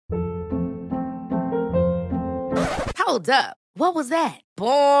Hold up. What was that?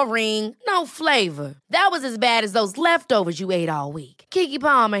 Boring. No flavor. That was as bad as those leftovers you ate all week. Keke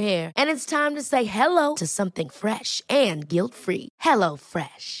Palmer here, and it's time to say hello to something fresh and guilt-free. Hello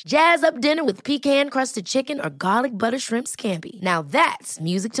Fresh. Jazz up dinner with pecan-crusted chicken or garlic butter shrimp scampi. Now that's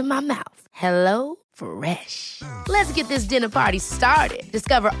music to my mouth. Hello Fresh. Let's get this dinner party started.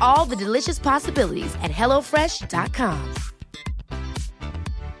 Discover all the delicious possibilities at hellofresh.com.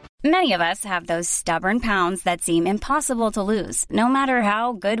 Many of us have those stubborn pounds that seem impossible to lose, no matter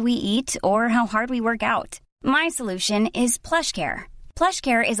how good we eat or how hard we work out. My solution is PlushCare.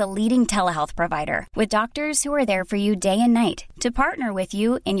 PlushCare is a leading telehealth provider with doctors who are there for you day and night to partner with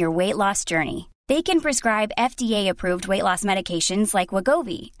you in your weight loss journey. They can prescribe FDA-approved weight loss medications like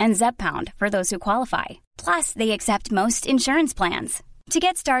Wegovy and Zepbound for those who qualify. Plus, they accept most insurance plans. To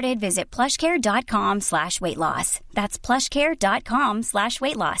get started, visit plushcare.com/weightloss. That's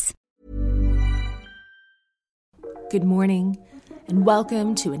plushcare.com/weightloss. Good morning, and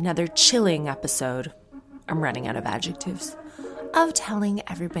welcome to another chilling episode. I'm running out of adjectives. Of telling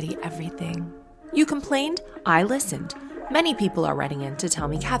everybody everything. You complained, I listened. Many people are writing in to tell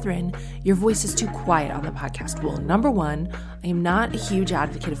me, Catherine, your voice is too quiet on the podcast. Well, number one, I am not a huge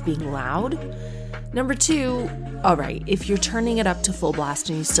advocate of being loud. Number two, all right, if you're turning it up to full blast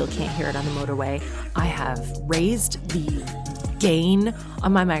and you still can't hear it on the motorway, I have raised the gain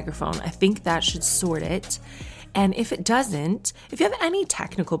on my microphone. I think that should sort it. And if it doesn't, if you have any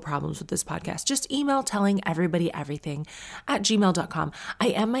technical problems with this podcast, just email tellingeverybodyeverything@gmail.com. I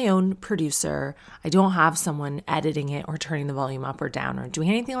am my own producer. I don't have someone editing it or turning the volume up or down or doing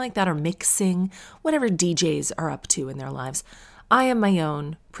anything like that or mixing, whatever DJs are up to in their lives. I am my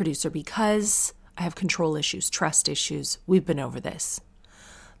own producer because I have control issues, trust issues. We've been over this.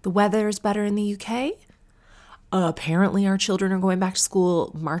 The weather is better in the UK. Apparently our children are going back to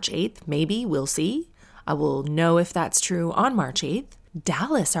school March 8th. Maybe, we'll see. I will know if that's true on March 8th.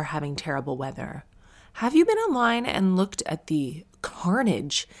 Dallas are having terrible weather. Have you been online and looked at the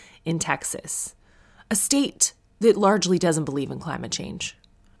carnage in Texas? A state that largely doesn't believe in climate change.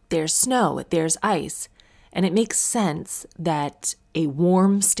 There's snow, there's ice, and it makes sense that a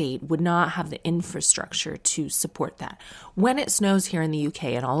warm state would not have the infrastructure to support that. When it snows here in the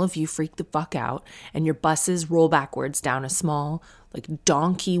UK and all of you freak the fuck out and your buses roll backwards down a small, like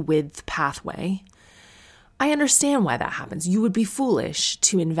donkey width pathway, I understand why that happens. You would be foolish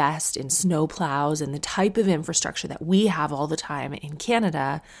to invest in snow plows and the type of infrastructure that we have all the time in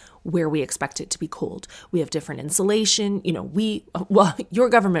Canada where we expect it to be cold. We have different insulation. Your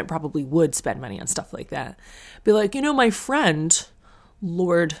government probably would spend money on stuff like that. Be like, my friend,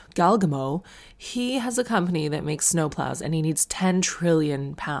 Lord Galgamo, he has a company that makes snow plows and he needs 10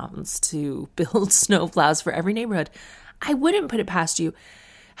 trillion pounds to build snow plows for every neighborhood. I wouldn't put it past you.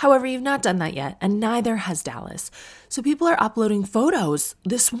 However, you've not done that yet, and neither has Dallas. So people are uploading photos.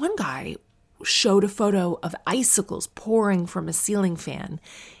 This one guy showed a photo of icicles pouring from a ceiling fan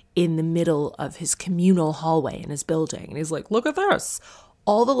in the middle of his communal hallway in his building. And he's like, look at this.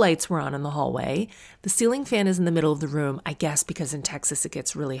 All the lights were on in the hallway. The ceiling fan is in the middle of the room, I guess because in Texas it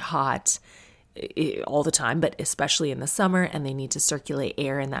gets really hot all the time, but especially in the summer, and they need to circulate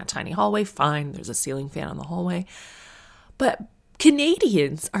air in that tiny hallway. Fine, there's a ceiling fan on the hallway. But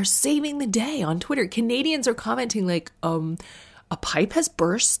Canadians are saving the day on Twitter. Canadians are commenting like, a pipe has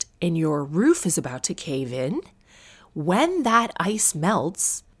burst and your roof is about to cave in. When that ice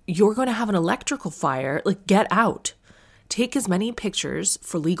melts, you're going to have an electrical fire. Like, get out. Take as many pictures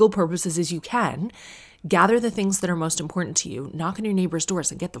for legal purposes as you can. Gather the things that are most important to you. Knock on your neighbor's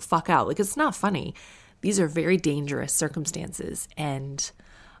doors and get the fuck out. Like, it's not funny. These are very dangerous circumstances. And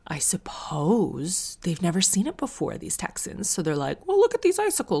I suppose they've never seen it before, these Texans. So they're like, well, look at these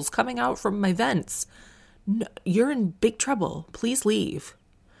icicles coming out from my vents. No, you're in big trouble. Please leave.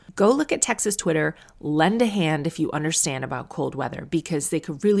 Go look at Texas Twitter. Lend a hand if you understand about cold weather, because they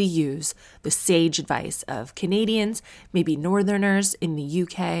could really use the sage advice of Canadians, maybe Northerners in the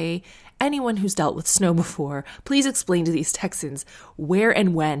UK, anyone who's dealt with snow before. Please explain to these Texans where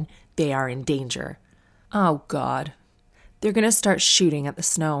and when they are in danger. Oh, God. They're going to start shooting at the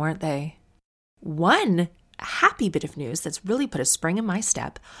snow, aren't they? One happy bit of news that's really put a spring in my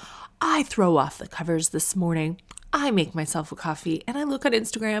step. I throw off the covers this morning. I make myself a coffee and I look on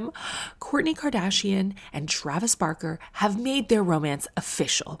Instagram. Kourtney Kardashian and Travis Barker have made their romance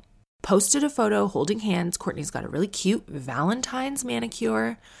official. Posted a photo holding hands. Kourtney's got a really cute Valentine's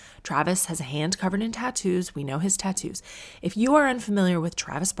manicure. Travis has a hand covered in tattoos. We know his tattoos. If you are unfamiliar with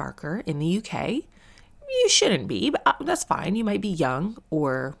Travis Barker in the UK, you shouldn't be, but that's fine. You might be young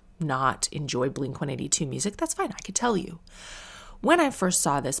or not enjoy Blink-182 music. That's fine. I could tell you. When I first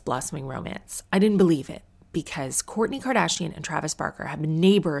saw this blossoming romance, I didn't believe it because Kourtney Kardashian and Travis Barker have been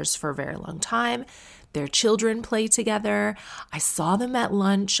neighbors for a very long time. Their children play together. I saw them at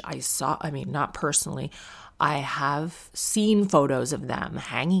lunch. Not personally. I have seen photos of them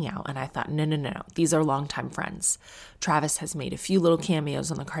hanging out, and I thought, no, these are longtime friends. Travis has made a few little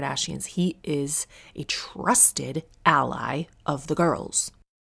cameos on the Kardashians. He is a trusted ally of the girls.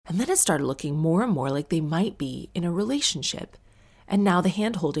 And then it started looking more and more like they might be in a relationship. And now the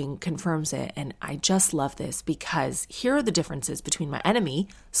hand-holding confirms it, and I just love this because here are the differences between my enemy,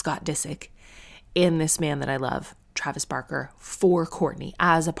 Scott Disick, and this man that I love, Travis Barker, for Kourtney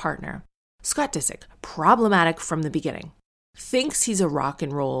as a partner. Scott Disick, problematic from the beginning. Thinks he's a rock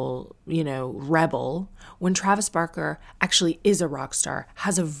and roll, rebel, when Travis Barker actually is a rock star,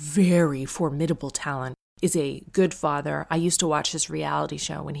 has a very formidable talent, is a good father. I used to watch his reality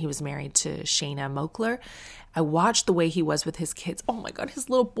show when he was married to Shayna Moakler. I watched the way he was with his kids. Oh my God, his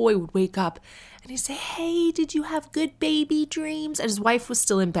little boy would wake up and he'd say, "Hey, did you have good baby dreams?" And his wife was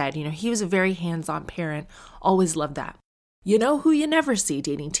still in bed. He was a very hands-on parent. Always loved that. You know who you never see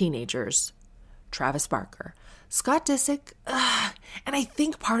dating teenagers? Travis Barker. Scott Disick, and I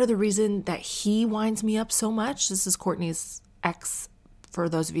think part of the reason that he winds me up so much, this is Kourtney's ex, for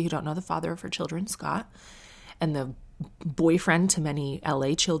those of you who don't know, the father of her children, Scott, and the boyfriend to many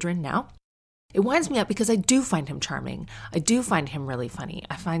LA children now. It winds me up because I do find him charming. I do find him really funny.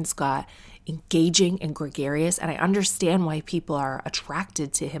 I find Scott engaging and gregarious, and I understand why people are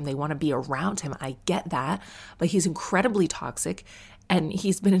attracted to him. They want to be around him. I get that, but he's incredibly toxic, and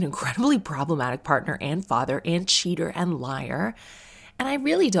he's been an incredibly problematic partner and father and cheater and liar. And I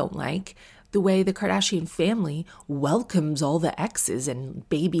really don't like the way the Kardashian family welcomes all the exes and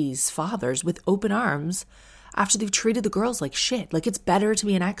babies' fathers with open arms after they've treated the girls like shit. Like, it's better to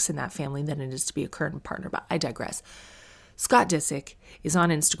be an ex in that family than it is to be a current partner, but I digress. Scott Disick is on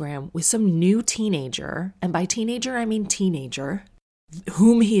Instagram with some new teenager, and by teenager, I mean teenager,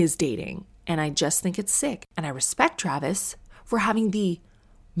 whom he is dating. And I just think it's sick. And I respect Travis for having the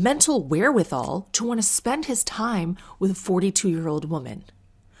mental wherewithal to want to spend his time with a 42-year-old woman.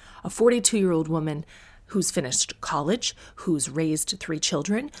 A 42-year-old woman who's finished college, who's raised 3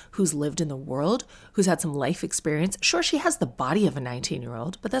 children, who's lived in the world, who's had some life experience. Sure, she has the body of a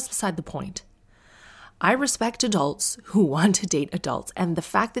 19-year-old, but that's beside the point. I respect adults who want to date adults, and the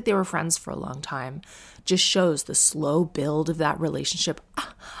fact that they were friends for a long time just shows the slow build of that relationship.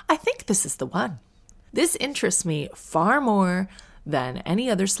 I think this is the one. This interests me far more than any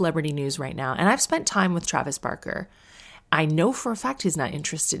other celebrity news right now, and I've spent time with Travis Barker. I know for a fact he's not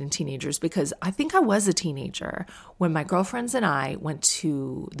interested in teenagers because I think I was a teenager when my girlfriends and I went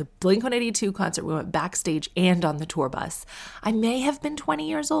to the Blink-182 concert. We went backstage and on the tour bus. I may have been 20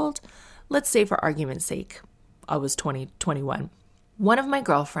 years old. Let's say for argument's sake, I was 21. One of my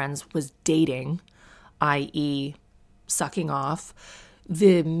girlfriends was dating, i.e. sucking off,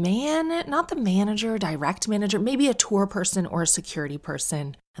 the man, not the manager, direct manager, maybe a tour person or a security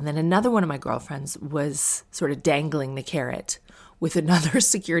person. And then another one of my girlfriends was sort of dangling the carrot with another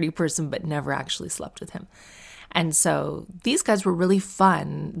security person, but never actually slept with him. And so these guys were really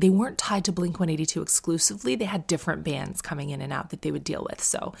fun. They weren't tied to Blink-182 exclusively. They had different bands coming in and out that they would deal with.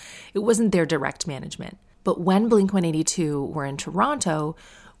 So it wasn't their direct management. But when Blink-182 were in Toronto,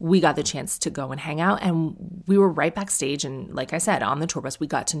 we got the chance to go and hang out, and we were right backstage. And like I said, on the tour bus, we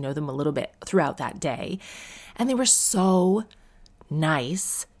got to know them a little bit throughout that day. And they were so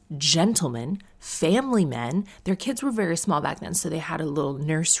nice, gentlemen, family men. Their kids were very small back then, so they had a little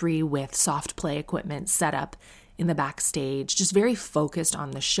nursery with soft play equipment set up in the backstage, just very focused on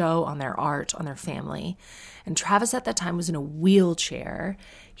the show, on their art, on their family. And Travis at that time was in a wheelchair.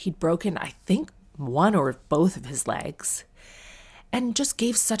 He'd broken, I think, one or both of his legs, and just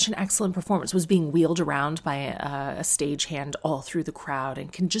gave such an excellent performance, was being wheeled around by a stagehand all through the crowd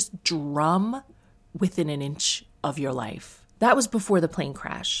and can just drum within an inch of your life. That was before the plane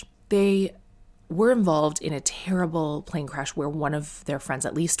crash. They were involved in a terrible plane crash where one of their friends,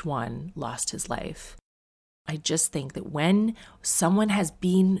 at least one, lost his life. I just think that when someone has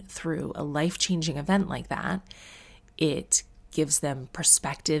been through a life-changing event like that, it gives them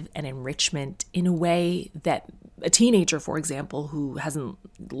perspective and enrichment in a way that a teenager, for example, who hasn't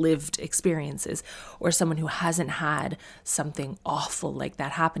lived experiences, or someone who hasn't had something awful like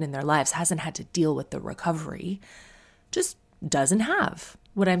that happen in their lives, hasn't had to deal with the recovery, just doesn't have.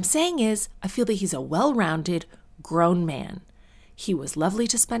 What I'm saying is, I feel that he's a well-rounded, grown man. He was lovely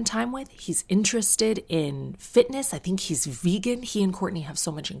to spend time with. He's interested in fitness. I think he's vegan. He and Kourtney have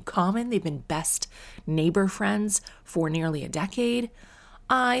so much in common. They've been best neighbor friends for nearly a decade.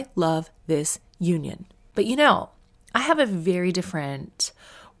 I love this union. But I have a very different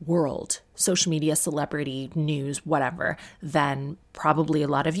world, social media, celebrity, news, whatever, than probably a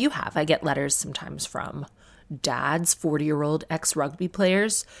lot of you have. I get letters sometimes from dads, 40-year-old ex-rugby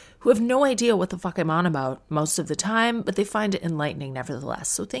players who have no idea what the fuck I'm on about most of the time, but they find it enlightening nevertheless.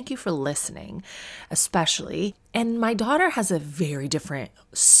 So thank you for listening, especially. And my daughter has a very different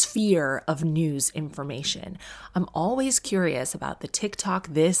sphere of news information. I'm always curious about the TikTok,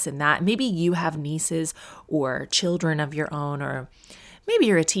 this and that. Maybe you have nieces or children of your own, or maybe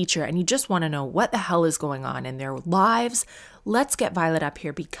you're a teacher and you just want to know what the hell is going on in their lives. Let's get Violet up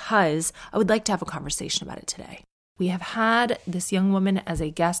here because I would like to have a conversation about it today. We have had this young woman as a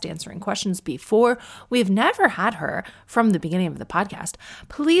guest answering questions before. We have never had her from the beginning of the podcast.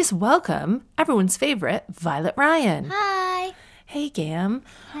 Please welcome everyone's favorite, Violet Ryan. Hi. Hey, Gam.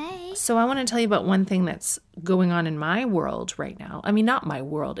 Hey. So I want to tell you about one thing that's going on in my world right now. I mean, not my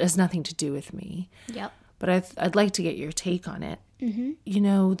world. It has nothing to do with me. Yep. But I'd like to get your take on it. Mm-hmm. You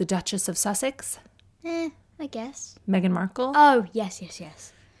know the Duchess of Sussex? I guess. Meghan Markle? Oh, yes.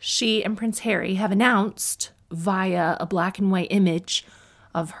 She and Prince Harry have announced via a black and white image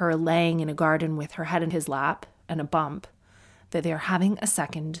of her laying in a garden with her head in his lap and a bump that they're having a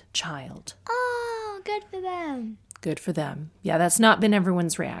second child. Oh, good for them. Good for them. Yeah, that's not been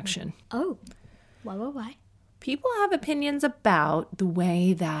everyone's reaction. Oh, why? People have opinions about the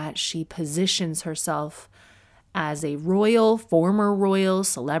way that she positions herself as a royal, former royal,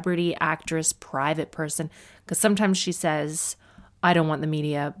 celebrity, actress, private person. Because sometimes she says, I don't want the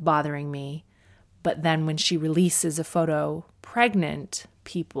media bothering me. But then when she releases a photo pregnant,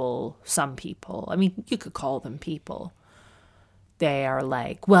 some people, I mean, you could call them people, they are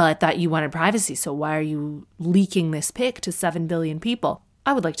like, well, I thought you wanted privacy, so why are you leaking this pic to 7 billion people?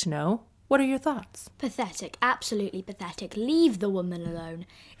 I would like to know, what are your thoughts? Pathetic. Absolutely pathetic. Leave the woman alone.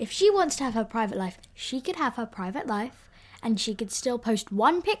 If she wants to have her private life, she could have her private life, and she could still post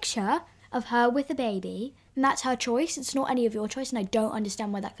one picture of her with a baby, and that's her choice. It's not any of your choice, and I don't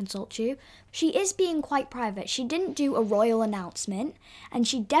understand why that consults you. She is being quite private. She didn't do a royal announcement, and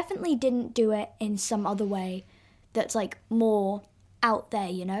she definitely didn't do it in some other way that's like more out there,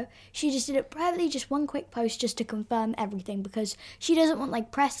 you know? She just did it privately, just one quick post just to confirm everything, because she doesn't want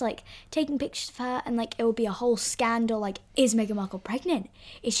like press like taking pictures of her and like it will be a whole scandal, like, is Meghan Markle pregnant?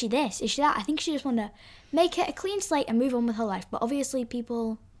 Is she this? Is she that? I think she just want to make it a clean slate and move on with her life. But obviously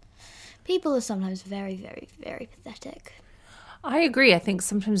people are sometimes very, very, very pathetic. I agree. I think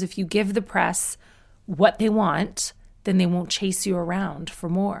sometimes if you give the press what they want, then they won't chase you around for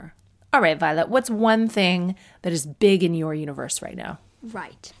more. All right, Violet, what's one thing that is big in your universe right now?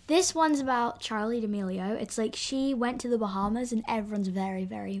 Right. This one's about Charli D'Amelio. It's like she went to the Bahamas and everyone's very,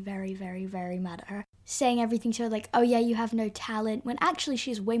 very, very, very, very mad at her. Saying everything to her like, oh yeah, you have no talent, when actually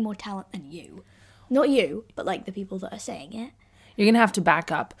she has way more talent than you. Not you, but like the people that are saying it. You're going to have to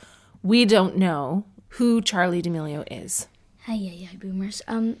back up. We don't know who Charli D'Amelio is. Hey, boomers.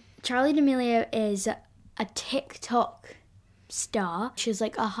 Charli D'Amelio is a TikTok star. She has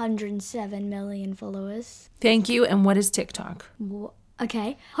like 107 million followers. Thank you. And what is TikTok?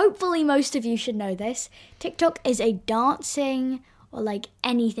 Okay. Hopefully most of you should know this. TikTok is a dancing or like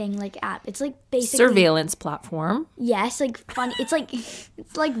anything like app. It's like basically surveillance platform. Yes, like fun. It's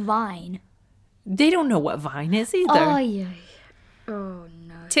like Vine. They don't know what Vine is either. Oh yeah. Oh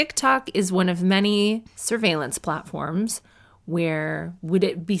no. TikTok is one of many surveillance platforms where, would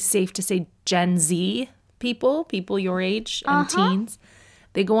it be safe to say, Gen Z people your age and teens,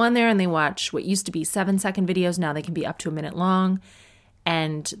 they go on there and they watch what used to be 7-second videos. Now they can be up to a minute long.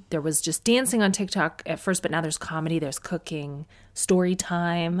 And there was just dancing on TikTok at first, but now there's comedy, there's cooking, story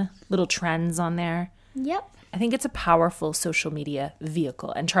time, little trends on there. Yep. I think it's a powerful social media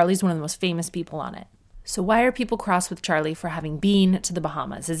vehicle, and Charli's one of the most famous people on it. So why are people cross with Charli for having been to the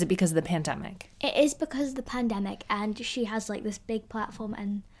Bahamas? Is it because of the pandemic? It is because of the pandemic, and she has like this big platform,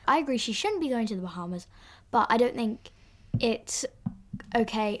 and I agree she shouldn't be going to the Bahamas, but I don't think it's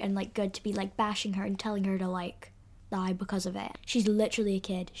okay and like good to be like bashing her and telling her to like die because of it. She's literally a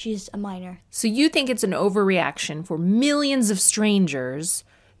kid. She's a minor. So you think it's an overreaction for millions of strangers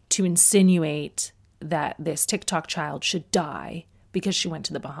to insinuate that this TikTok child should die because she went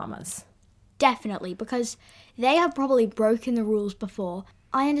to the Bahamas? Definitely, because they have probably broken the rules before.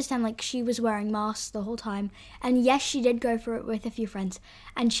 I understand, like, she was wearing masks the whole time, and yes, she did go for it with a few friends,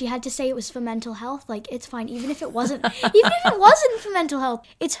 and she had to say it was for mental health. Like, it's fine, even if it wasn't for mental health,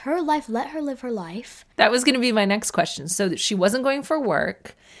 it's her life, let her live her life. That was going to be my next question. So she wasn't going for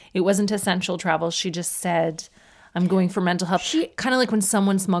work, it wasn't essential travel, she just said, I'm going for mental health. Kind of like when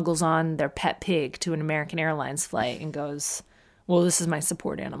someone smuggles on their pet pig to an American Airlines flight and goes, well, this is my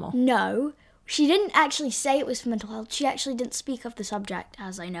support animal. No, She didn't actually say it was for mental health. She actually didn't speak of the subject,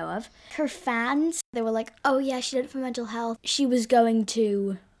 as I know of. Her fans, they were like, oh yeah, she did it for mental health. She was going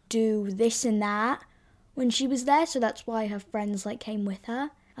to do this and that when she was there, so that's why her friends like came with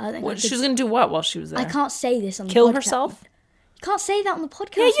her. She was going to do what while she was there? I can't say this on the podcast. Kill herself? You can't say that on the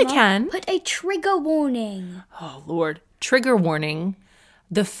podcast. Yeah, you Mom. can. Put a trigger warning. Oh, Lord. Trigger warning.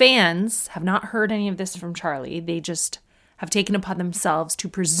 The fans have not heard any of this from Charlie. They just have taken upon themselves to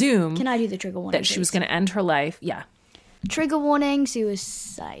presume Can I do the trigger warning, that she was going to end her life. Yeah. Trigger warning,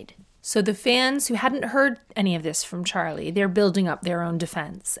 suicide. So the fans who hadn't heard any of this from Charlie, they're building up their own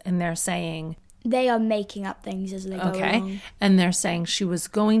defense. And they're saying... They are making up things as they go along. And they're saying she was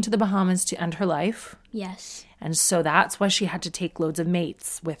going to the Bahamas to end her life. Yes. And so that's why she had to take loads of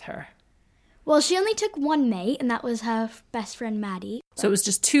mates with her. Well, she only took one mate, and that was her best friend, Maddie. So it was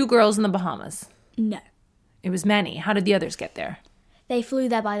just 2 girls in the Bahamas? No. It was many. How did the others get there? They flew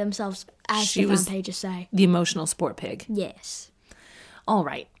there by themselves, as the fan pages say. The emotional sport pig. Yes. All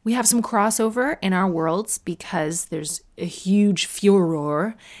right. We have some crossover in our worlds because there's a huge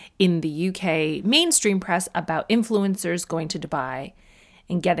furor in the UK mainstream press about influencers going to Dubai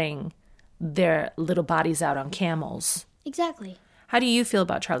and getting their little bodies out on camels. Exactly. How do you feel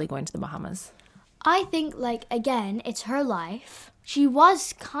about Charlie going to the Bahamas? I think, again, it's her life. She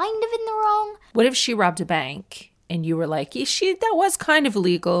was kind of in the wrong. What if she robbed a bank and you were like, yeah, that was kind of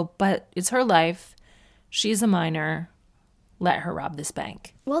illegal, but it's her life. She's a minor. Let her rob this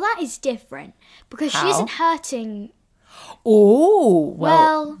bank. Well, that is different because How? she isn't hurting. Oh,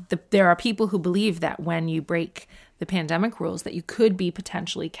 Well, there are people who believe that when you break the pandemic rules that you could be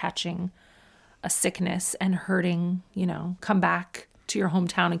potentially catching a sickness and hurting, come back to your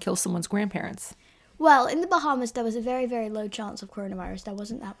hometown and kill someone's grandparents. Well, in the Bahamas, there was a very, very low chance of coronavirus. There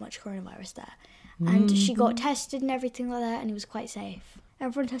wasn't that much coronavirus there. And she got tested and everything like that, and it was quite safe.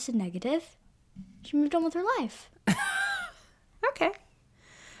 Everyone tested negative. She moved on with her life. Okay.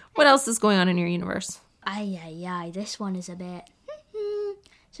 What else is going on in your universe? Ay, this one is a bit...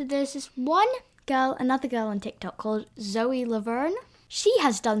 So there's this another girl on TikTok called Zoe Laverne. She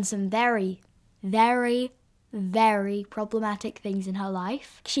has done some very, very, very problematic things in her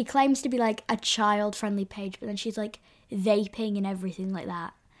life. She claims to be like a child-friendly page, but then she's like vaping and everything like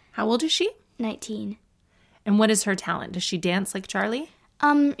that. How old is she? 19. And what is her talent? Does she dance like Charlie?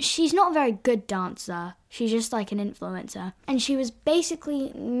 She's not a very good dancer. She's just like an influencer. And she was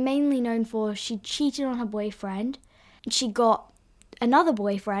basically mainly known for she cheated on her boyfriend. And she got another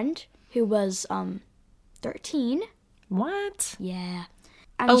boyfriend who was 13. What? Yeah.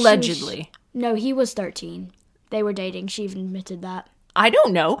 And Allegedly. No, he was 13. They were dating. She even admitted that. I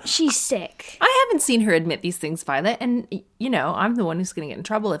don't know. She's sick. I haven't seen her admit these things, Violet. And, I'm the one who's going to get in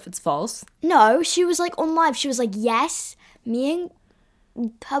trouble if it's false. No, she was like on live. She was like, yes, me and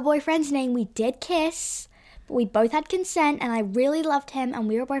her boyfriend's name, we did kiss, but we both had consent, and I really loved him, and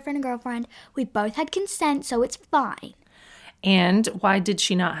we were boyfriend and girlfriend. We both had consent, so it's fine. And why did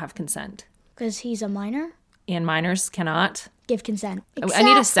she not have consent? Because he's a minor. And minors cannot Give consent. Exactly. I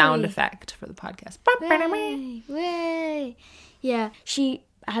need a sound effect for the podcast. Way. Yeah, she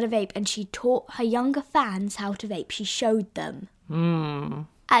had a vape, and she taught her younger fans how to vape. She showed them.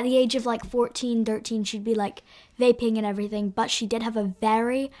 At the age of 14, 13, she'd be vaping and everything, but she did have a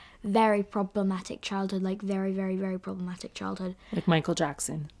very, very problematic childhood, very, very, very problematic childhood. Like Michael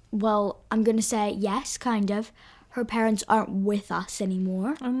Jackson. Well, I'm going to say yes, kind of. Her parents aren't with us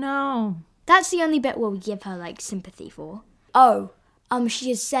anymore. Oh, no. That's the only bit where we give her, sympathy for. Oh, she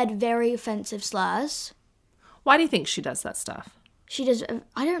has said very offensive slurs. Why do you think she does that stuff? She does,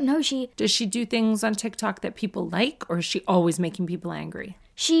 I don't know, Does she do things on TikTok that people like, or is she always making people angry?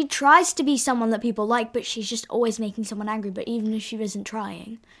 She tries to be someone that people like, but she's just always making someone angry. But even if she isn't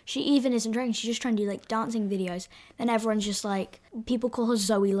trying, she's just trying to do dancing videos. Then everyone's just people call her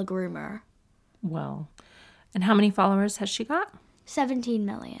Zoe LaGroomer. Well, and how many followers has she got? 17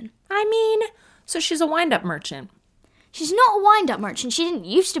 million. So she's a wind-up merchant. She's not a wind-up merchant. She didn't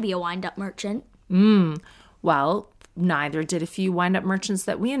used to be a wind-up merchant. Well, neither did a few wind-up merchants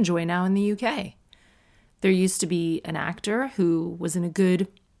that we enjoy now in the UK. There used to be an actor who was in a good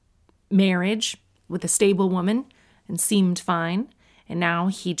marriage with a stable woman and seemed fine. And now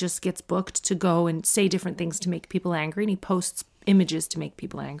he just gets booked to go and say different things to make people angry. And he posts images to make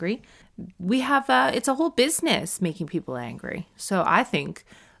people angry. We have, it's a whole business making people angry. So I think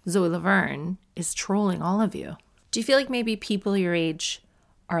Zoe Laverne is trolling all of you. Do you feel like maybe people your age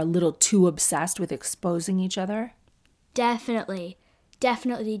are a little too obsessed with exposing each other? Definitely.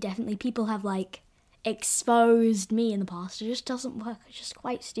 People have exposed me in the past. It just doesn't work. It's just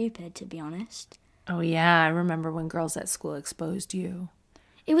quite stupid, to be honest. Oh yeah, I remember when girls at school exposed you.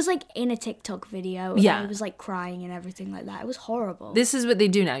 It was like in a TikTok video. Yeah. It was like crying and everything like that. It was horrible. This is what they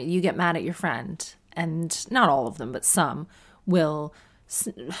do now. You get mad at your friend, and not all of them, but some will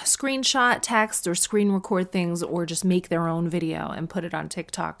screenshot text or screen record things or just make their own video and put it on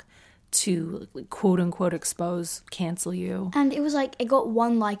TikTok to quote unquote expose, cancel you. And it was like, it got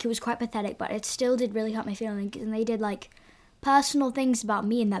 1 like. It was quite pathetic, but it still did really hurt my feelings. And they did like personal things about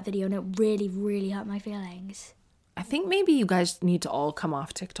me in that video, and it really, really hurt my feelings. I think maybe you guys need to all come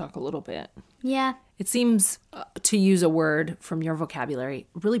off TikTok a little bit. Yeah. It seems, to use a word from your vocabulary,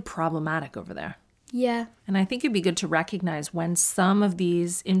 really problematic over there. Yeah. And I think it'd be good to recognize when some of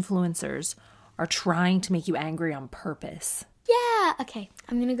these influencers are trying to make you angry on purpose. Yeah. Okay.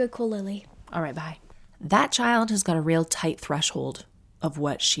 I'm going to go call Lily. All right, bye. That child has got a real tight threshold of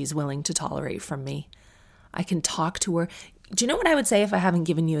what she's willing to tolerate from me. I can talk to her. Do you know what I would say if I haven't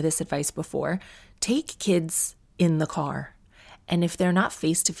given you this advice before? Take kids in the car. And if they're not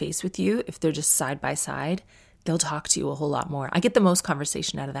face to face with you, if they're just side by side, they'll talk to you a whole lot more. I get the most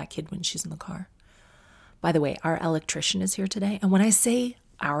conversation out of that kid when she's in the car. By the way, our electrician is here today. And when I say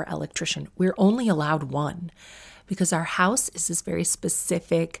our electrician, we're only allowed one because our house is this very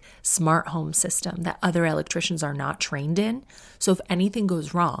specific smart home system that other electricians are not trained in. So if anything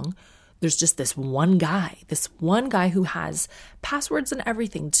goes wrong, there's just this one guy who has passwords and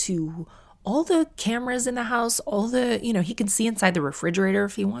everything to all the cameras in the house, all the, he can see inside the refrigerator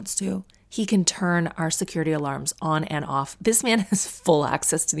if he wants to. He can turn our security alarms on and off. This man has full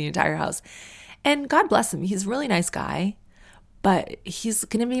access to the entire house. And God bless him. He's a really nice guy, but he's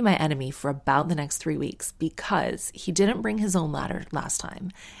going to be my enemy for about the next 3 weeks because he didn't bring his own ladder last time.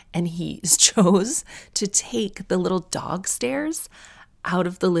 And he chose to take the little dog stairs out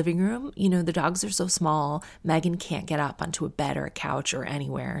of the living room. The dogs are so small. Megan can't get up onto a bed or a couch or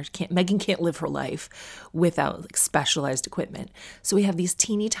anywhere. Megan can't live her life without specialized equipment. So we have these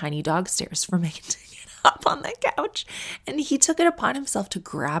teeny tiny dog stairs for Megan to get up on the couch. And he took it upon himself to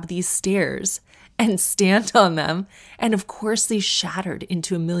grab these stairs and stand on them. And of course they shattered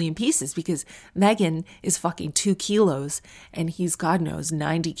into a million pieces because Megan is fucking 2 kilos and he's, God knows,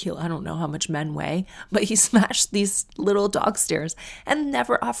 90 kilos. I don't know how much men weigh, but he smashed these little dog stairs and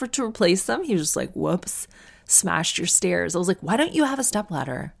never offered to replace them. He was just like, whoops, smashed your stairs. I was like, why don't you have a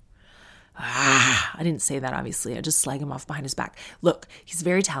stepladder? I didn't say that, obviously. I just slag him off behind his back. Look, he's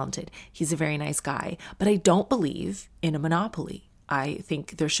very talented. He's a very nice guy, but I don't believe in a monopoly. I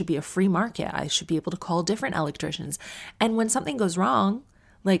think there should be a free market. I should be able to call different electricians. And when something goes wrong,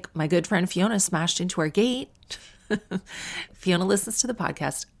 like my good friend Fiona smashed into our gate. Fiona listens to the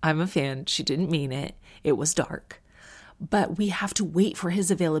podcast. I'm a fan. She didn't mean it. It was dark. But we have to wait for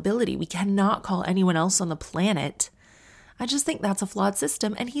his availability. We cannot call anyone else on the planet. I just think that's a flawed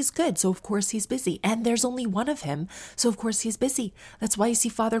system, and he's good, so of course he's busy. And there's only one of him, so of course he's busy. That's why you see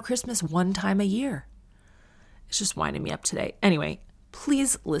Father Christmas 1 time a year. It's just winding me up today. Anyway,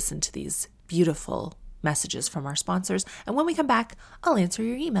 please listen to these beautiful messages from our sponsors, and when we come back, I'll answer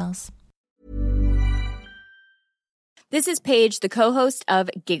your emails. This is Paige, the co-host of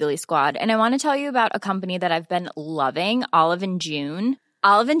Giggly Squad, and I want to tell you about a company that I've been loving, Olive & June.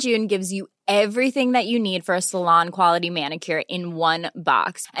 Olive & June gives you everything that you need for a salon-quality manicure in one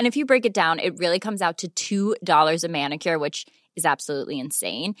box. And if you break it down, it really comes out to $2 a manicure, which is absolutely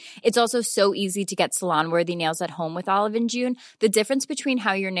insane. It's also so easy to get salon-worthy nails at home with Olive & June. The difference between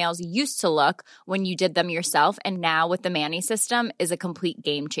how your nails used to look when you did them yourself and now with the Mani system is a complete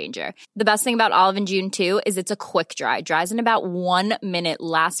game changer. The best thing about Olive & June, too, is it's a quick dry. Dries in about 1 minute,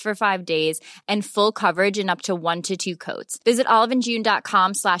 lasts for 5 days, and full coverage in up to 1 to 2 coats. Visit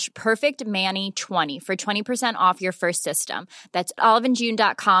oliveandjune.com/perfectmani20 for 20% off your first system. That's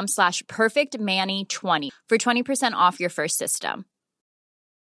oliveandjune.com/perfectmani20 for 20% off your first system.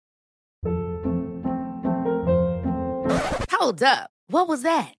 Hold up. What was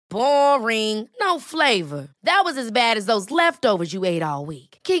that? Boring. No flavor. That was as bad as those leftovers you ate all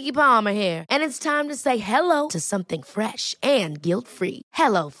week. Keke Palmer here, and it's time to say hello to something fresh and guilt-free.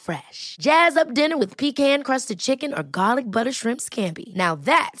 HelloFresh. Jazz up dinner with pecan-crusted chicken or garlic butter shrimp scampi. Now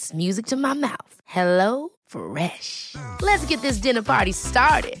that's music to my mouth. HelloFresh. Let's get this dinner party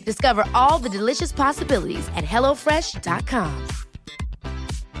started. Discover all the delicious possibilities at HelloFresh.com.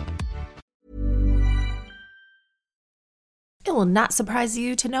 It will not surprise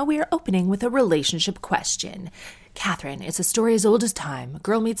you to know we are opening with a relationship question. Catherine, it's a story as old as time.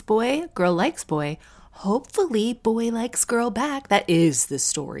 Girl meets boy, girl likes boy. Hopefully, boy likes girl back. That is the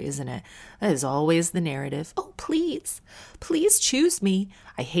story, isn't it? That is always the narrative. Oh, please choose me.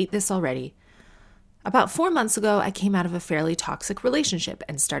 I hate this already. About 4 months ago, I came out of a fairly toxic relationship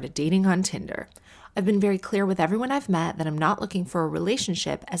and started dating on Tinder. I've been very clear with everyone I've met that I'm not looking for a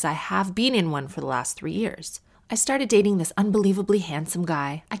relationship, as I have been in one for the last 3 years. I started dating this unbelievably handsome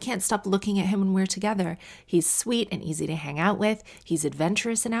guy. I can't stop looking at him when we're together. He's sweet and easy to hang out with. He's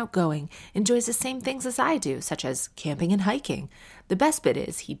adventurous and outgoing, enjoys the same things as I do, such as camping and hiking. The best bit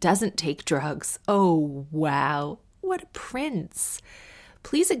is he doesn't take drugs. Oh, wow. What a prince.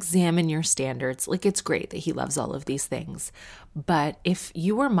 Please examine your standards. Like, it's great that he loves all of these things. But if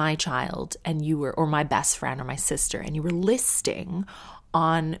you were my child and you were, or my best friend or my sister, and you were listing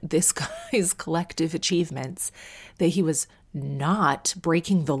on this guy's collective achievements that he was not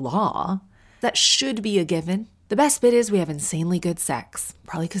breaking the law, that should be a given. The best bit is we have insanely good sex,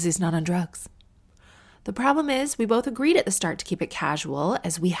 probably because he's not on drugs. The problem is we both agreed at the start to keep it casual,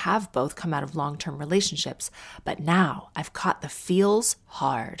 as we have both come out of long-term relationships. But now I've caught the feels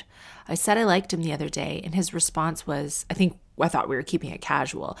hard. I said I liked him the other day, and his response was, I thought we were keeping it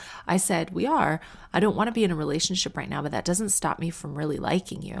casual. I said, we are. I don't want to be in a relationship right now, but that doesn't stop me from really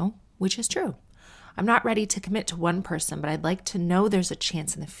liking you, which is true. I'm not ready to commit to one person, but I'd like to know there's a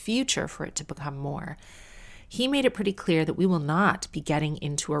chance in the future for it to become more. He made it pretty clear that we will not be getting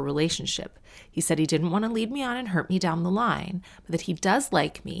into a relationship. He said he didn't want to lead me on and hurt me down the line, but that he does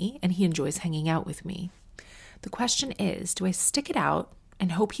like me and he enjoys hanging out with me. The question is, do I stick it out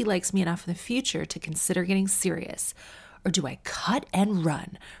and hope he likes me enough in the future to consider getting serious? Or do I cut and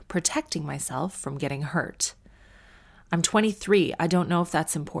run, protecting myself from getting hurt? I'm 23. I don't know if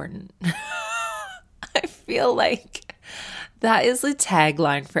that's important. I feel like that is the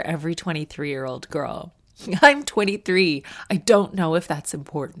tagline for every 23-year-old girl. I'm 23. I don't know if that's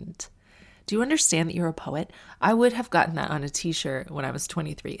important. Do you understand that you're a poet? I would have gotten that on a t-shirt when I was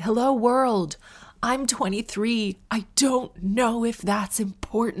 23. Hello, world. I'm 23. I don't know if that's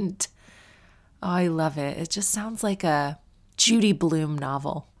important. Oh, I love it. It just sounds like a Judy Blume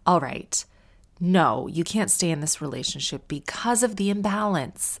novel. All right. No, you can't stay in this relationship because of the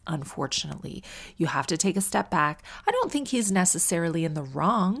imbalance, unfortunately. You have to take a step back. I don't think he's necessarily in the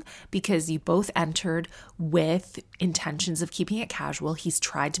wrong because you both entered with intentions of keeping it casual. He's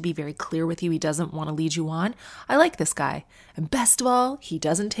tried to be very clear with you. He doesn't want to lead you on. I like this guy. And best of all, he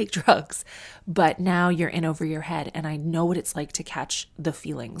doesn't take drugs. But now you're in over your head, and I know what it's like to catch the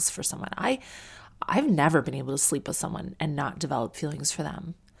feelings for someone. I've never been able to sleep with someone and not develop feelings for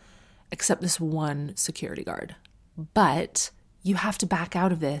them, except this one security guard. But you have to back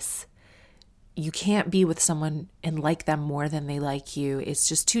out of this. You can't be with someone and like them more than they like you. It's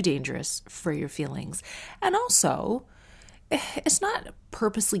just too dangerous for your feelings. And also, it's not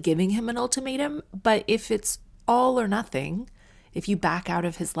purposely giving him an ultimatum, but if it's all or nothing, if you back out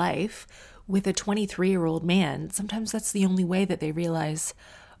of his life with a 23-year-old man, sometimes that's the only way that they realize,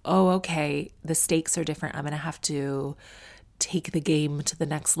 oh, okay, the stakes are different. I'm going to have to take the game to the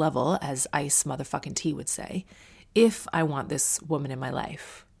next level, as Ice motherfucking T would say, if I want this woman in my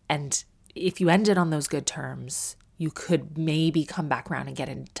life. And if you ended on those good terms, you could maybe come back around and get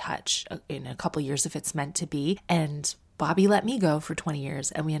in touch in a couple years if it's meant to be. And Bobby let me go for 20 years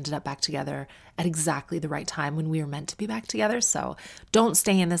and we ended up back together at exactly the right time when we were meant to be back together. So don't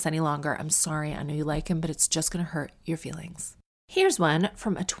stay in this any longer. I'm sorry. I know you like him, but it's just going to hurt your feelings. Here's one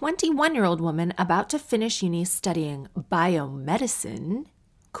from a 21-year-old woman about to finish uni studying biomedicine.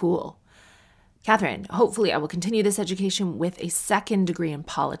 Cool. Catherine, hopefully I will continue this education with a second degree in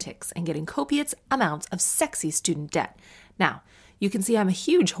politics and getting copious amounts of sexy student debt. Now, you can see I'm a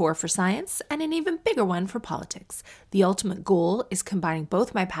huge whore for science and an even bigger one for politics. The ultimate goal is combining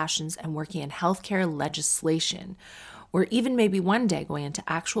both my passions and working in healthcare legislation, or even maybe one day going into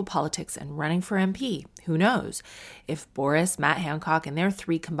actual politics and running for MP. Who knows? If Boris, Matt Hancock, and their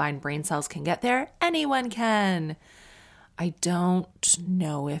 3 combined brain cells can get there, anyone can. I don't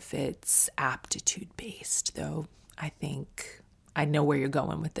know if it's aptitude-based, though. I think I know where you're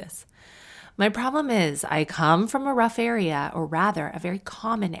going with this. My problem is I come from a rough area, or rather a very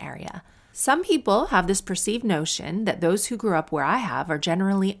common area. Some people have this perceived notion that those who grew up where I have are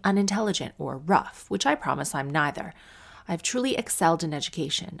generally unintelligent or rough, which I promise I'm neither. I've truly excelled in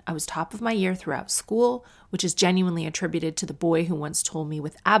education. I was top of my year throughout school, which is genuinely attributed to the boy who once told me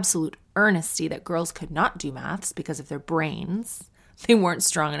with absolute earnesty that girls could not do maths because of their brains. They weren't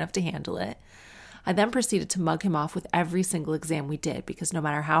strong enough to handle it. I then proceeded to mug him off with every single exam we did because no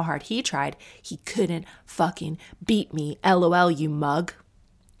matter how hard he tried, he couldn't fucking beat me. LOL, you mug.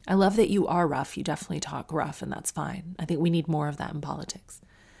 I love that you are rough. You definitely talk rough, and that's fine. I think we need more of that in politics.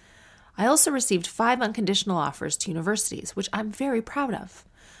 I also received 5 unconditional offers to universities, which I'm very proud of.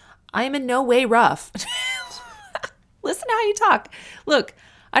 I am in no way rough. Listen to how you talk. Look,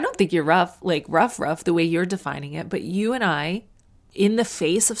 I don't think you're rough, like rough, the way you're defining it, but you and I, in the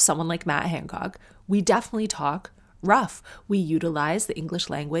face of someone like Matt Hancock, We definitely talk rough. We utilize the English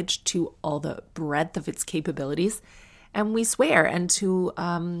language to all the breadth of its capabilities, and we swear. And to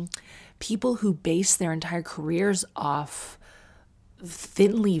people who base their entire careers off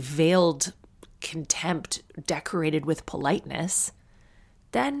thinly veiled contempt decorated with politeness,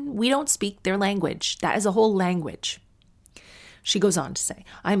 then we don't speak their language. That is a whole language. She goes on to say,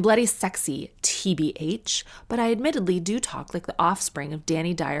 I'm bloody sexy, TBH, but I admittedly do talk like the offspring of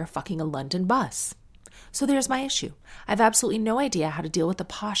Danny Dyer fucking a London bus. So there's my issue. I have absolutely no idea how to deal with the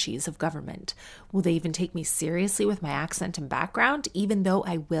poshies of government. Will they even take me seriously with my accent and background, even though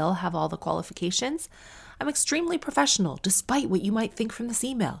I will have all the qualifications? I'm extremely professional, despite what you might think from this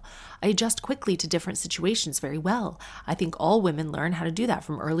email. I adjust quickly to different situations very well. I think all women learn how to do that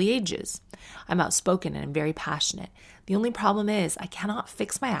from early ages. I'm outspoken and I'm very passionate. The only problem is I cannot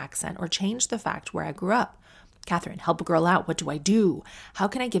fix my accent or change the fact where I grew up. Catherine, help a girl out. What do I do? How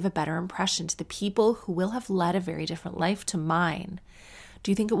can I give a better impression to the people who will have led a very different life to mine? Do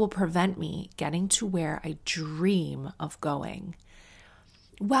you think it will prevent me getting to where I dream of going?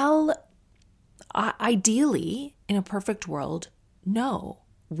 Well, ideally, in a perfect world, no.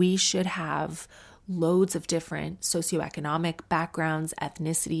 We should have loads of different socioeconomic backgrounds,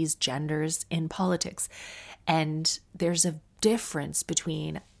 ethnicities, genders in politics. And there's a difference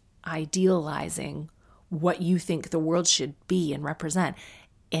between idealizing what you think the world should be and represent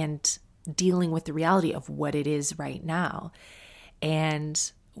and dealing with the reality of what it is right now.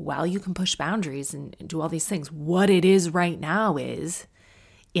 And while you can push boundaries and do all these things, what it is right now is,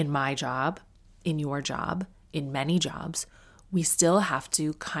 in my job, in your job, in many jobs, we still have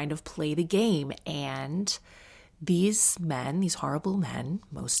to kind of play the game. And these men, these horrible men,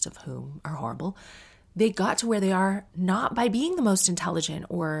 most of whom are horrible, they got to where they are not by being the most intelligent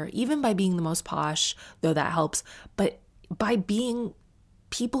or even by being the most posh, though that helps, but by being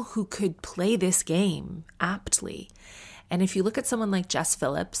people who could play this game aptly. And if you look at someone like Jess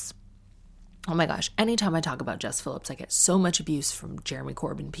Phillips, oh my gosh, anytime I talk about Jess Phillips, I get so much abuse from Jeremy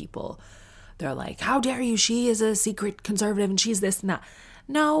Corbyn people. They're like, how dare you? She is a secret conservative and she's this and that.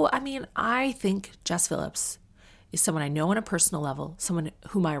 No, I mean, I think Jess Phillips is someone I know on a personal level, someone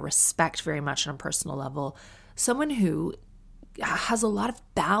whom I respect very much on a personal level, someone who has a lot of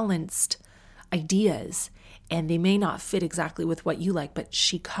balanced ideas, and they may not fit exactly with what you like, but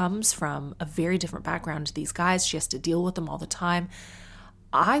she comes from a very different background to these guys. She has to deal with them all the time.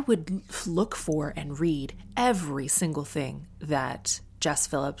 I would look for and read every single thing that Jess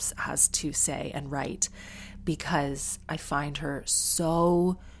Phillips has to say and write, because I find her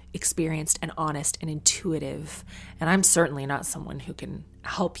so experienced and honest and intuitive. And I'm certainly not someone who can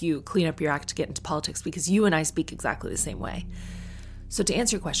help you clean up your act to get into politics, because you and I speak exactly the same way. So to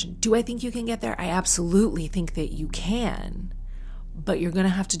answer your question, do I think you can get there? I absolutely think that you can, but you're going to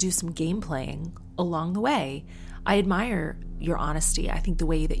have to do some game playing along the way. I admire your honesty. I think the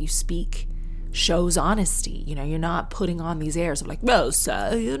way that you speak shows honesty. You know, you're not putting on these airs of like, well,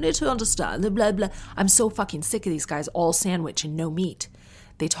 sir, you need to understand, blah, blah. I'm so fucking sick of these guys, all sandwich and no meat.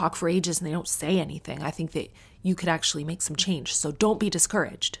 They talk for ages and they don't say anything. I think that you could actually make some change. So don't be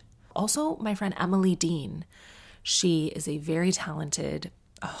discouraged. Also, my friend Emily Dean, she is a very talented,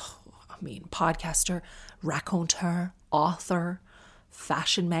 podcaster, raconteur, author,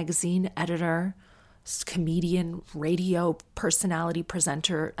 fashion magazine editor, comedian, radio personality,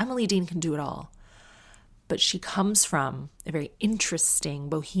 presenter. Emily Dean can do it all. But she comes from a very interesting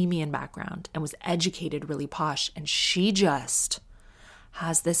bohemian background and was educated really posh. And she just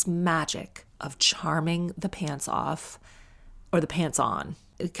has this magic of charming the pants off, or the pants on,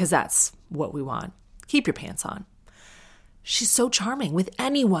 because that's what we want. Keep your pants on. She's so charming with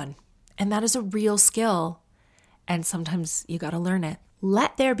anyone, and that is a real skill, and sometimes you got to learn it.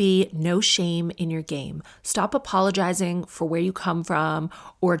 Let there be no shame in your game. Stop apologizing for where you come from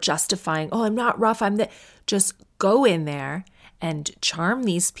or justifying, oh, I'm not rough, I'm that. Just go in there and charm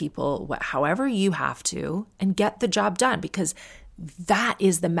these people however you have to and get the job done, because that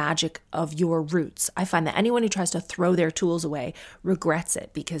is the magic of your roots. I find that anyone who tries to throw their tools away regrets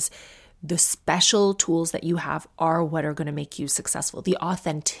it, because the special tools that you have are what are going to make you successful. The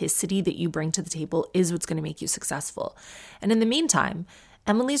authenticity that you bring to the table is what's going to make you successful. And in the meantime,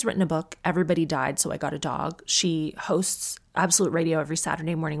 Emily's written a book, Everybody Died, So I Got a Dog. She hosts Absolute Radio every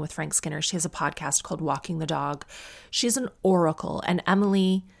Saturday morning with Frank Skinner. She has a podcast called Walking the Dog. She's an oracle, and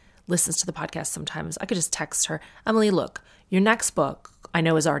Emily listens to the podcast sometimes. I could just text her, Emily, look, your next book I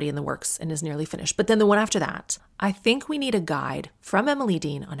know is already in the works and is nearly finished, but then the one after that, I think we need a guide from Emily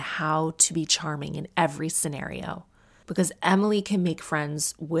Dean on how to be charming in every scenario, because Emily can make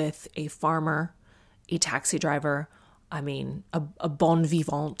friends with a farmer, a taxi driver, a bon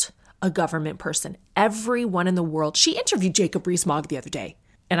vivant, a government person. Everyone in the world. She interviewed Jacob Rees-Mogg the other day,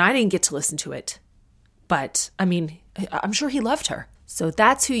 and I didn't get to listen to it. But, I mean, I'm sure he loved her. So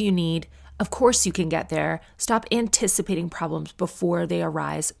that's who you need. Of course you can get there. Stop anticipating problems before they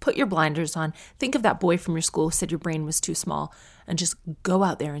arise. Put your blinders on. Think of that boy from your school who said your brain was too small, and just go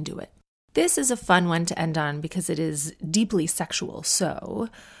out there and do it. This is a fun one to end on because it is deeply sexual. So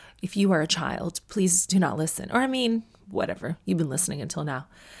if you are a child, please do not listen. Or whatever. You've been listening until now.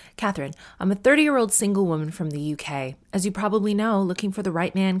 Catherine, I'm a 30-year-old single woman from the UK. As you probably know, looking for the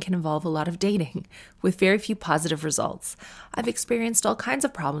right man can involve a lot of dating, with very few positive results. I've experienced all kinds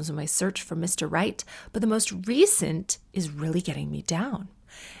of problems in my search for Mr. Right, but the most recent is really getting me down.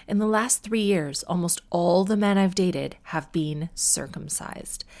 In the last 3 years, almost all the men I've dated have been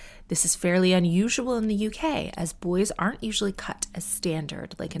circumcised. This is fairly unusual in the UK, as boys aren't usually cut as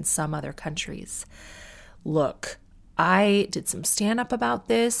standard like in some other countries. Look, I did some stand-up about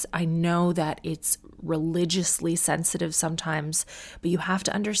this. I know that it's religiously sensitive sometimes, but you have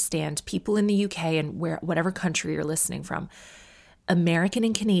to understand people in the UK and whatever country you're listening from, American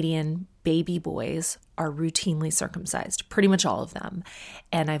and Canadian baby boys are routinely circumcised, pretty much all of them.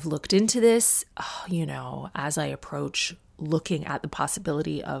 And I've looked into this, as I approach looking at the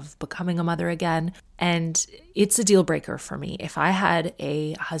possibility of becoming a mother again. And it's a deal breaker for me. If I had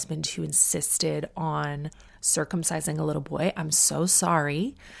a husband who insisted on circumcising a little boy, I'm so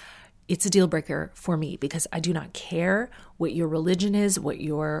sorry. It's a deal breaker for me because I do not care what your religion is, what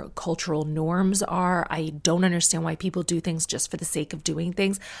your cultural norms are. I don't understand why people do things just for the sake of doing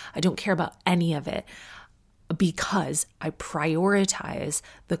things. I don't care about any of it because I prioritize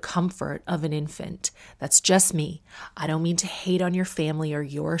the comfort of an infant. That's just me. I don't mean to hate on your family or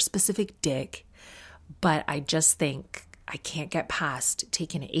your specific dick, but I just think I can't get past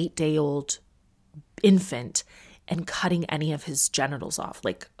taking an 8-day-old infant and cutting any of his genitals off.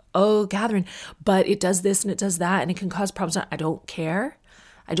 Like, oh, Catherine, but it does this and it does that and it can cause problems. I don't care.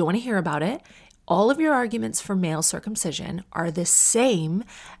 I don't want to hear about it. All of your arguments for male circumcision are the same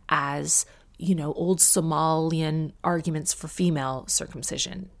as, old Somalian arguments for female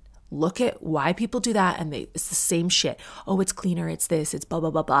circumcision. Look at why people do that and it's the same shit. Oh, it's cleaner, it's this, it's blah,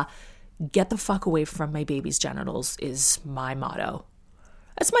 blah, blah, blah. Get the fuck away from my baby's genitals is my motto.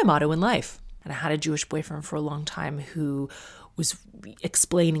 That's my motto in life. And I had a Jewish boyfriend for a long time who was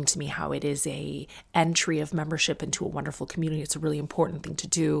explaining to me how it is a entry of membership into a wonderful community. It's a really important thing to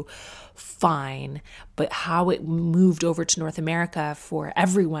do. Fine. But how it moved over to North America for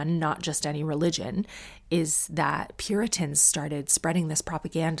everyone, not just any religion, is that Puritans started spreading this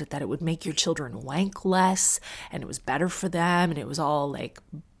propaganda that it would make your children wank less and it was better for them. And it was all like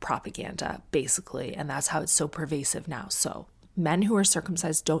propaganda, basically. And that's how it's so pervasive now. So men who are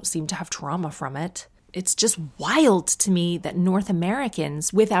circumcised don't seem to have trauma from it. It's just wild to me that North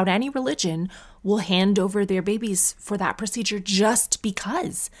Americans, without any religion, will hand over their babies for that procedure just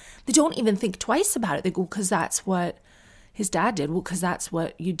because. They don't even think twice about it. They go, because that's what his dad did. Well, because that's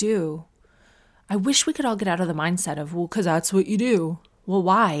what you do. I wish we could all get out of the mindset of, well, because that's what you do. Well,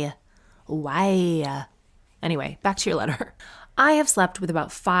 why? Why? Anyway, back to your letter. I have slept with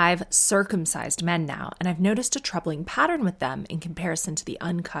about 5 circumcised men now, and I've noticed a troubling pattern with them in comparison to the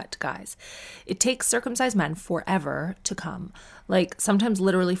uncut guys. It takes circumcised men forever to come, like sometimes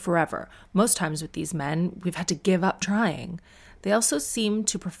literally forever. Most times with these men, we've had to give up trying. They also seem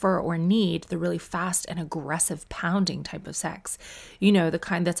to prefer or need the really fast and aggressive pounding type of sex. The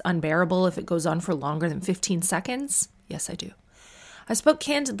kind that's unbearable if it goes on for longer than 15 seconds? Yes, I do. I spoke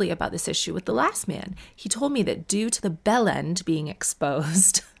candidly about this issue with the last man. He told me that due to the bell end being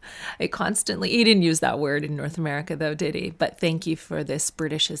exposed, he didn't use that word in North America though, did he? But thank you for this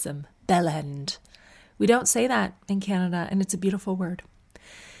Britishism, bell end. We don't say that in Canada, and it's a beautiful word.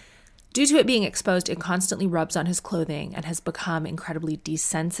 Due to it being exposed, it constantly rubs on his clothing and has become incredibly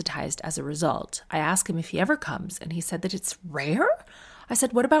desensitized as a result. I asked him if he ever comes, and he said that it's rare. I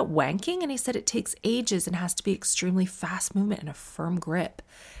said, what about wanking? And he said it takes ages and has to be extremely fast movement and a firm grip.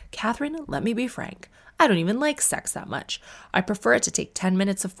 Catherine, let me be frank. I don't even like sex that much. I prefer it to take 10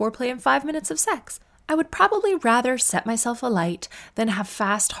 minutes of foreplay and 5 minutes of sex. I would probably rather set myself alight than have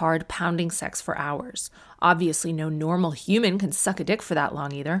fast, hard, pounding sex for hours. Obviously, no normal human can suck a dick for that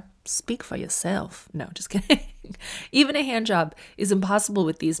long either. Speak for yourself. No, just kidding. Even a hand job is impossible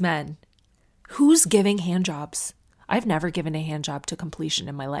with these men. Who's giving hand jobs? I've never given a hand job to completion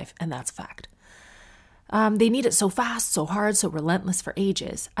in my life, and that's a fact. They need it so fast, so hard, so relentless for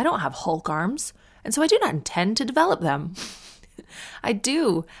ages. I don't have Hulk arms, and so I do not intend to develop them. I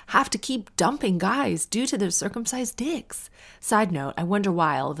do have to keep dumping guys due to their circumcised dicks. Side note, I wonder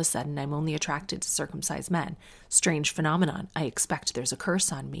why all of a sudden I'm only attracted to circumcised men. Strange phenomenon. I expect there's a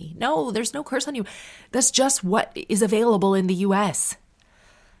curse on me. No, there's no curse on you. That's just what is available in the US.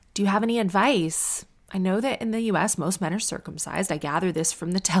 Do you have any advice? I know that in the US, most men are circumcised. I gather this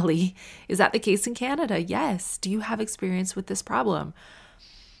from the telly. Is that the case in Canada? Yes. Do you have experience with this problem?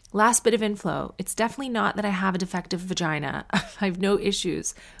 Last bit of info. It's definitely not that I have a defective vagina. I have no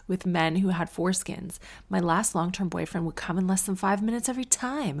issues with men who had foreskins. My last long-term boyfriend would come in less than 5 minutes every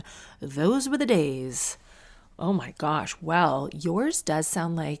time. Those were the days. Oh my gosh. Well, yours does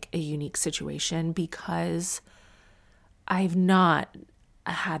sound like a unique situation because I've not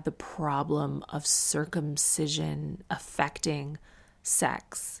had the problem of circumcision affecting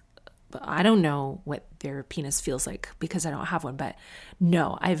sex. But I don't know what their penis feels like because I don't have one. But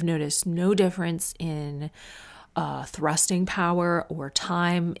no, I've noticed no difference in thrusting power or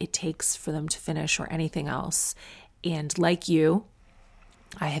time it takes for them to finish or anything else. And like you,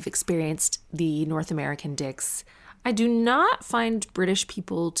 I have experienced the North American dicks. I do not find British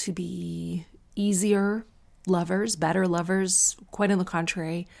people to be easier lovers, better lovers, quite on the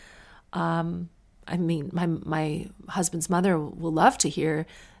contrary. I mean, my husband's mother will love to hear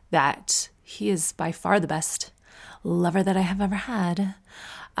that he is by far the best lover that I have ever had.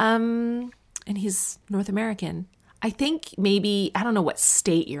 And he's North American. I think maybe, I don't know what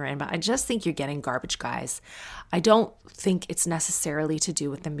state you're in, but I just think you're getting garbage guys. I don't think it's necessarily to do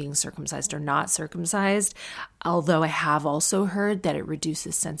with them being circumcised or not circumcised, although I have also heard that it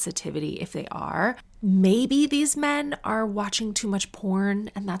reduces sensitivity if they are. Maybe these men are watching too much porn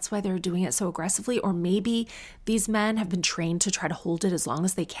and that's why they're doing it so aggressively, or maybe these men have been trained to try to hold it as long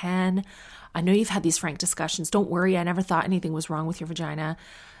as they can. I know you've had these frank discussions. Don't worry, I never thought anything was wrong with your vagina.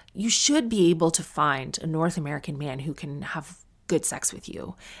 You should be able to find a North American man who can have good sex with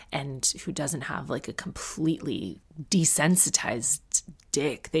you and who doesn't have like a completely desensitized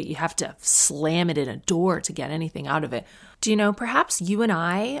dick that you have to slam it in a door to get anything out of it. Do you know, perhaps you and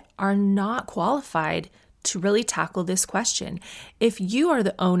I are not qualified to really tackle this question. If you are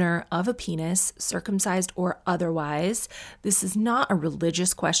the owner of a penis, circumcised or otherwise, this is not a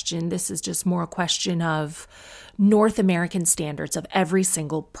religious question. This is just more a question of North American standards of every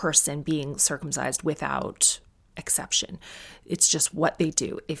single person being circumcised without exception. It's just what they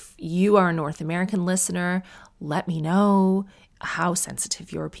do. If you are a North American listener, let me know how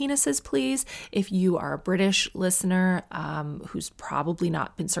sensitive your penis is, please. If you are a British listener who's probably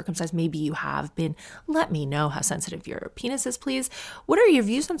not been circumcised, maybe you have been, let me know how sensitive your penis is, please. What are your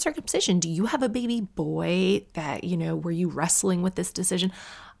views on circumcision? Do you have a baby boy that, were you wrestling with this decision?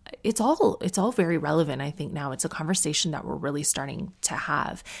 It's all very relevant, I think now. It's a conversation that we're really starting to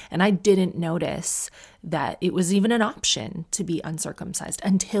have. And I didn't notice that it was even an option to be uncircumcised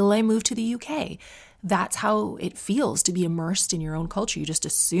until I moved to the UK. That's how it feels to be immersed in your own culture. You just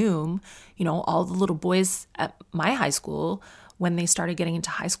assume, all the little boys at my high school, when they started getting into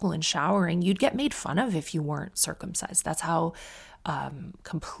high school and showering, you'd get made fun of if you weren't circumcised. That's how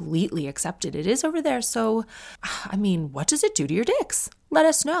completely accepted it is over there. So, what does it do to your dicks? Let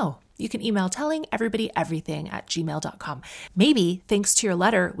us know. You can email tellingeverybodyeverything@gmail.com. Maybe, thanks to your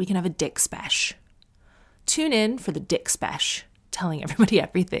letter, we can have a dick spesh. Tune in for the dick spesh, telling everybody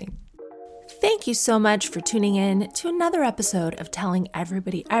everything. Thank you so much for tuning in to another episode of Telling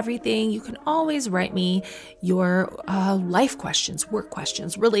Everybody Everything. You can always write me your life questions, work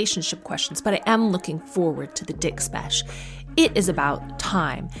questions, relationship questions, but I am looking forward to the dick spesh. It is about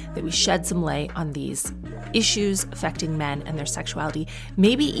time that we shed some light on these issues affecting men and their sexuality.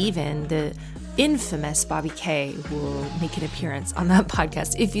 Maybe even the infamous Bobby K will make an appearance on that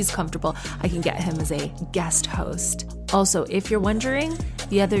podcast. If he's comfortable, I can get him as a guest host. Also, if you're wondering,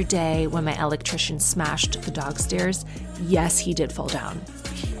 the other day when my electrician smashed the dog stairs, yes, he did fall down.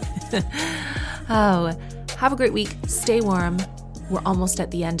 Oh, have a great week. Stay warm. We're almost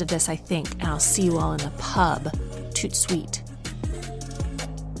at the end of this, I think, and I'll see you all in the pub. Toot sweet.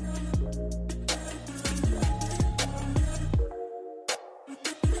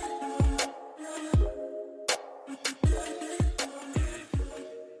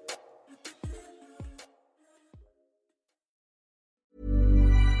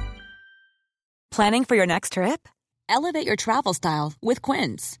 Planning for your next trip? Elevate your travel style with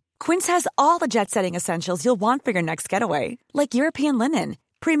Quince. Quince has all the jet-setting essentials you'll want for your next getaway, like European linen,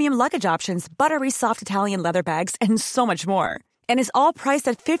 premium luggage options, buttery soft Italian leather bags, and so much more. And is all priced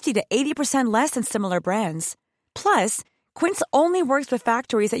at 50 to 80% less than similar brands. Plus, Quince only works with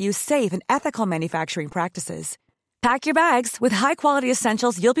factories that use safe and ethical manufacturing practices. Pack your bags with high-quality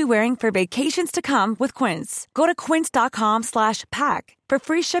essentials you'll be wearing for vacations to come with Quince. Go to quince.com/pack for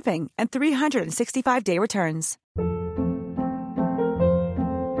free shipping and 365-day returns.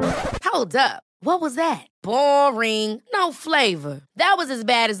 Hold up. What was that? Boring. No flavor. That was as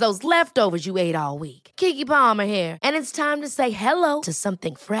bad as those leftovers you ate all week. Keke Palmer here, and it's time to say hello to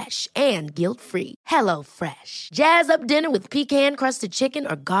something fresh and guilt-free. HelloFresh. Jazz up dinner with pecan-crusted chicken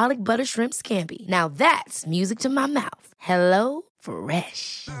or garlic butter shrimp scampi. Now that's music to my mouth.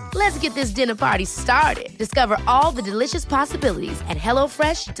 HelloFresh. Let's get this dinner party started. Discover all the delicious possibilities at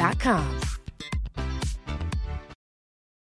HelloFresh.com.